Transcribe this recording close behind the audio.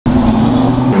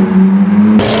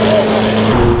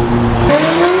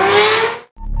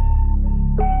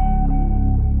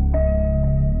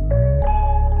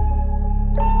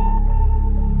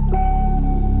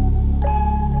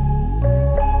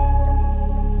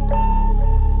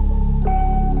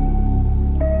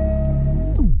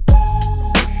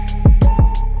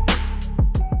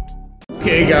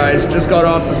Hey guys, just got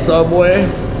off the subway.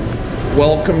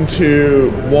 Welcome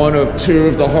to one of two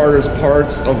of the hardest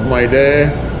parts of my day.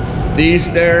 These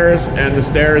stairs and the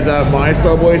stairs at my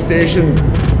subway station,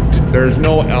 there's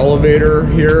no elevator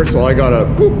here, so I gotta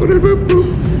boop, boop, boop,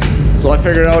 boop. So I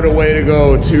figured out a way to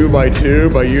go 2 by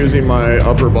 2 by using my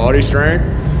upper body strength.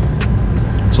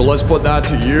 So let's put that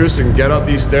to use and get up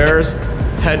these stairs,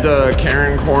 head to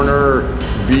Karen Corner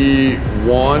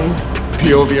V1,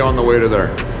 POV on the way to there.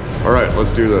 All right,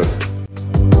 let's do this.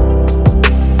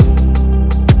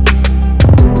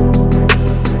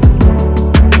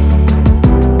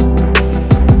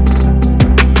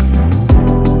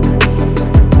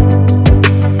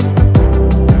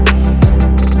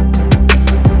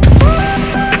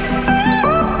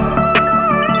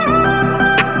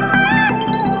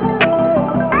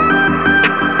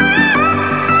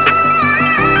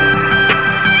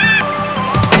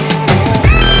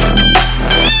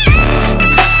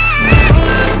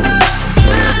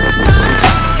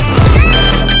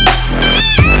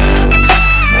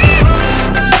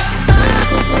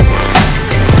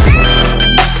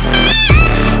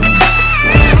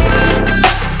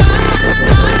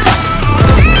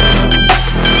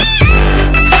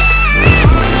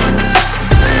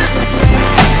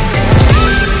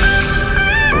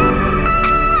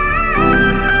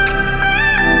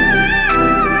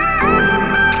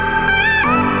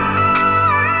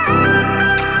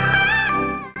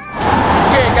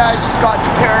 Just got to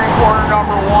Karen Corner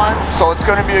number 1, so it's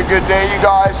gonna be a good day, you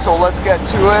guys, so let's get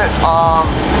to it.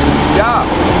 Yeah,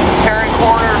 Karen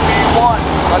Corner V1,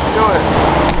 let's do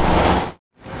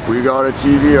it. We got a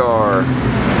TVR.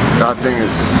 That thing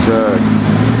is sick.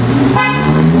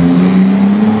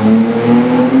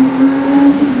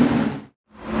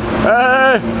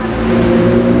 Hey!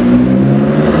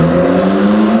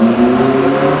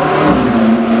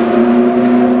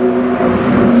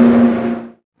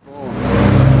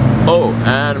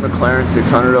 And a McLaren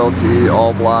 600 LT,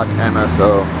 all black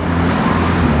MSO.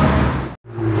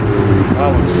 That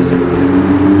looks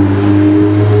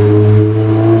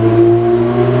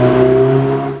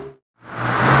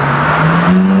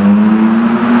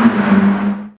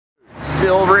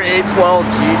silver A12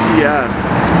 GTS.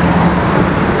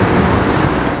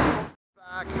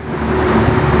 Back.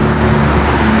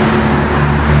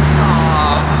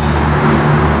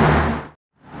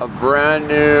 A brand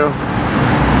new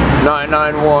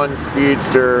 991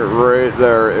 Speedster right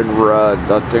there in red.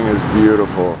 That thing is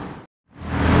beautiful.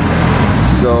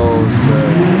 So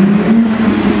sick.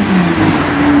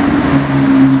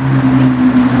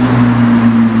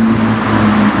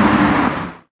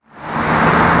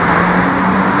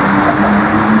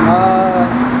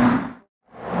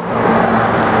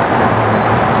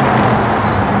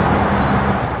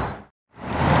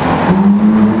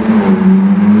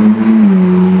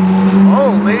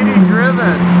 Oh, lady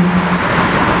driven.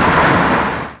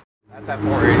 That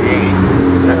 488.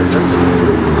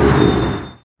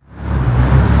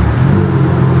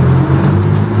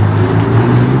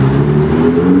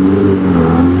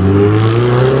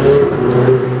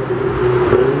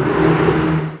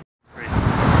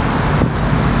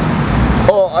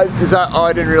 Oh,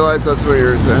 I didn't realize that's what you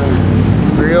were saying.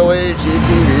 308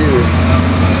 GTV.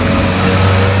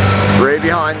 Right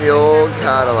behind the old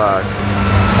Cadillac.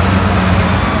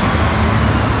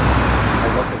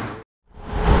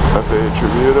 F.A.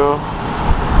 Tributo.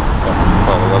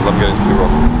 Oh, let me get his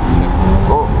B-roll.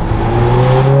 Oh.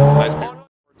 Nice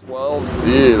B-roll. 12C,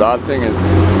 that thing is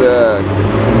sick.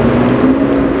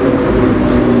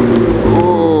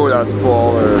 Ooh, that's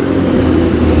baller.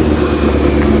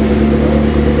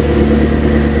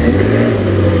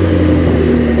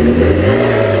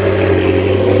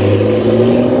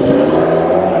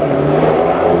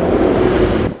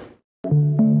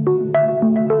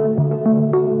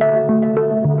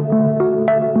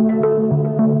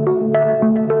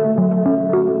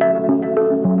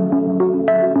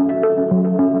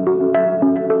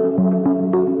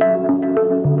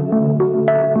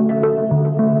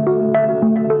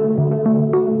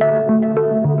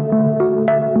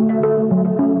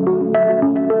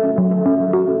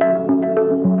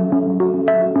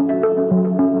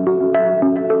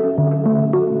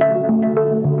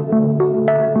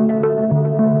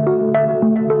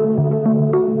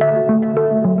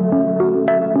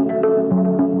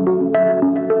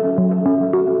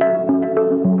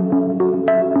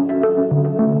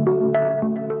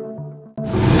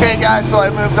 Okay guys, so I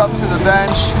moved up to the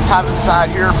bench. Haven't sat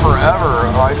here forever.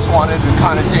 I just wanted to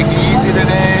kind of take it easy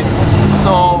today.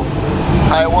 So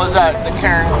I was at the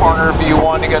Karen Corner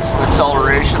V1 to get some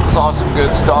acceleration, saw some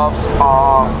good stuff.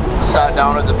 Sat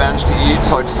down at the bench to eat,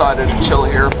 so I decided to chill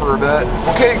here for a bit.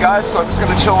 Okay guys, so I'm just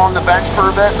gonna chill on the bench for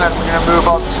a bit, and then we're gonna move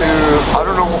up to, I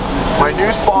don't know, my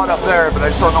new spot up there, but I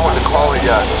just don't know what to call it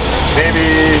yet.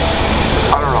 Maybe,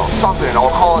 I don't know, something. I'll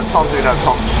call it something at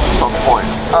some point.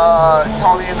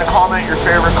 Tell me in the comment your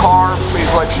favorite car.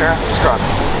 Please like, share, and subscribe.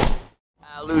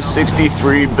 Alu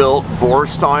 63 built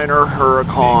Vorsteiner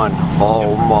Huracan.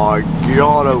 Oh my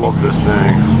god, I love this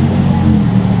thing.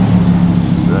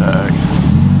 Sick.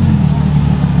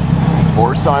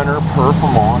 Vorsteiner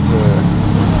Performante.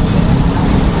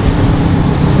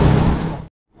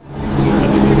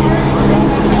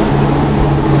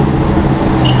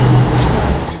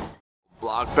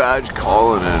 Black badge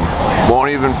calling in.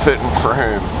 Won't even fit in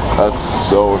frame. That's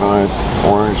so nice.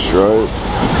 Orange stripe.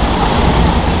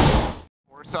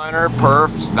 Vorsteiner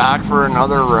Perf's back for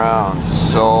another round.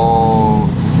 So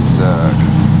sick.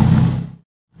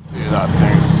 Dude, that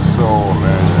thing's so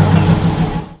amazing.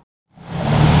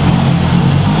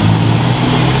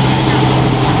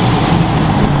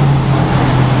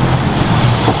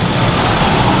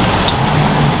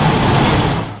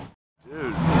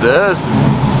 This is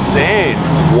insane.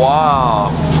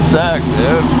 Wow. Sick,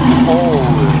 dude.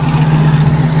 Holy.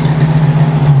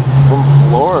 From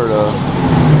Florida.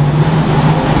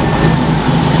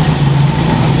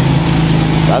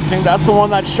 I think that's the one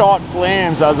that shot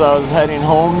flames as I was heading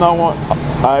home. That one.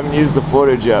 I haven't used the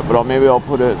footage yet, but maybe I'll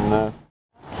put it in this.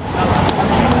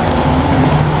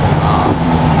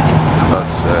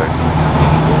 That's sick.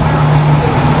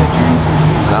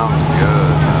 Sounds good.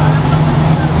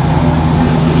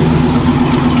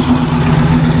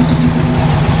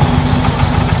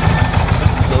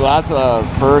 That's a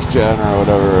first gen or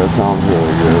whatever. It sounds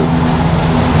really good.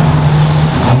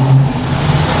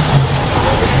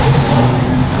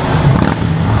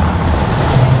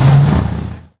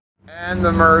 And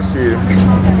the Mercy.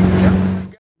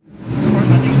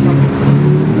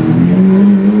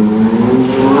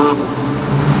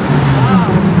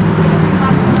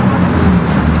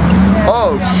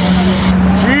 Oh,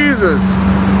 Jesus.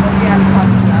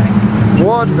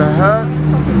 What the heck?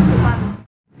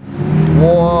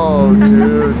 Whoa,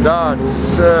 dude, that's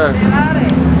sick.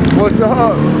 What's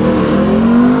up?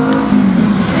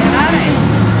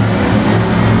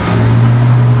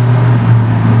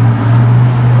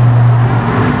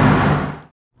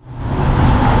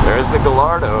 There's the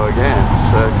Gallardo again,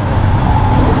 sick.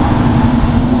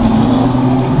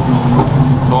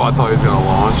 Oh, I thought he was gonna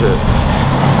launch it.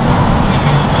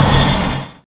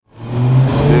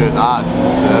 Dude, that's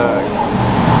sick.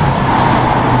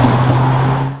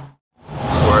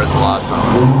 Where's the last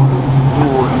time?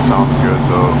 Ooh, that sounds good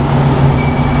though.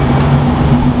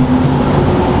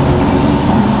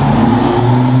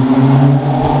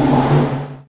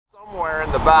 Somewhere in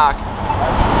the back,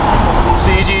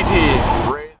 CGT.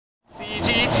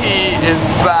 CGT is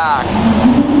back.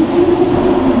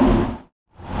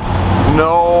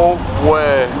 No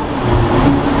way.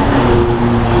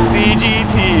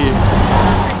 CGT.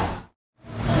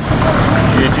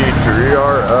 GT3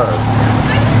 RS.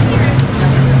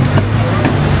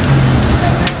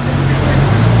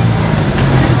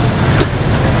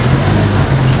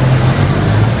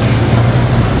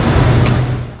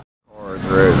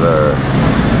 Right there.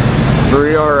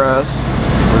 3 RS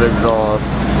with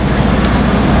exhaust.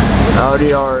 Audi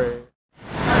R8.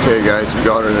 Okay guys, we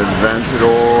got an Aventador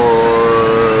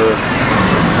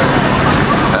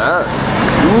S.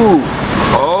 Ooh.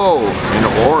 Oh, in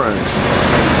orange.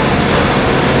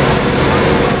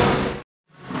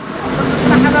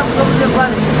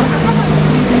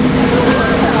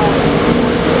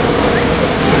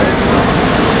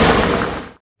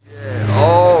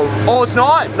 Oh, it's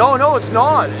not. No, it's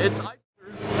not. It's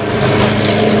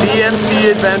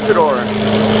DMC Aventador.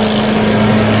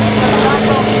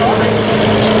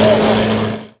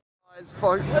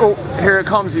 Oh, here it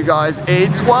comes, you guys.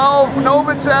 812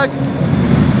 Novtiec.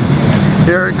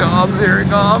 Here it comes. Here it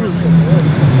comes.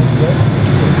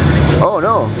 Oh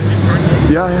no.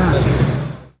 Yeah.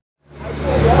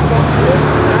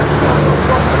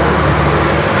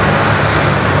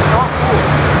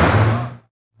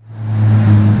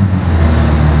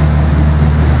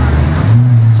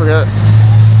 Forget it.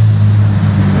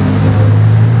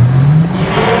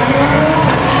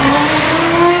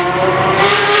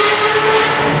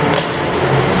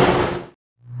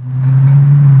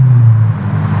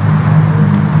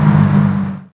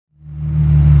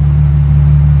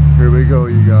 Here we go,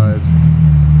 you guys.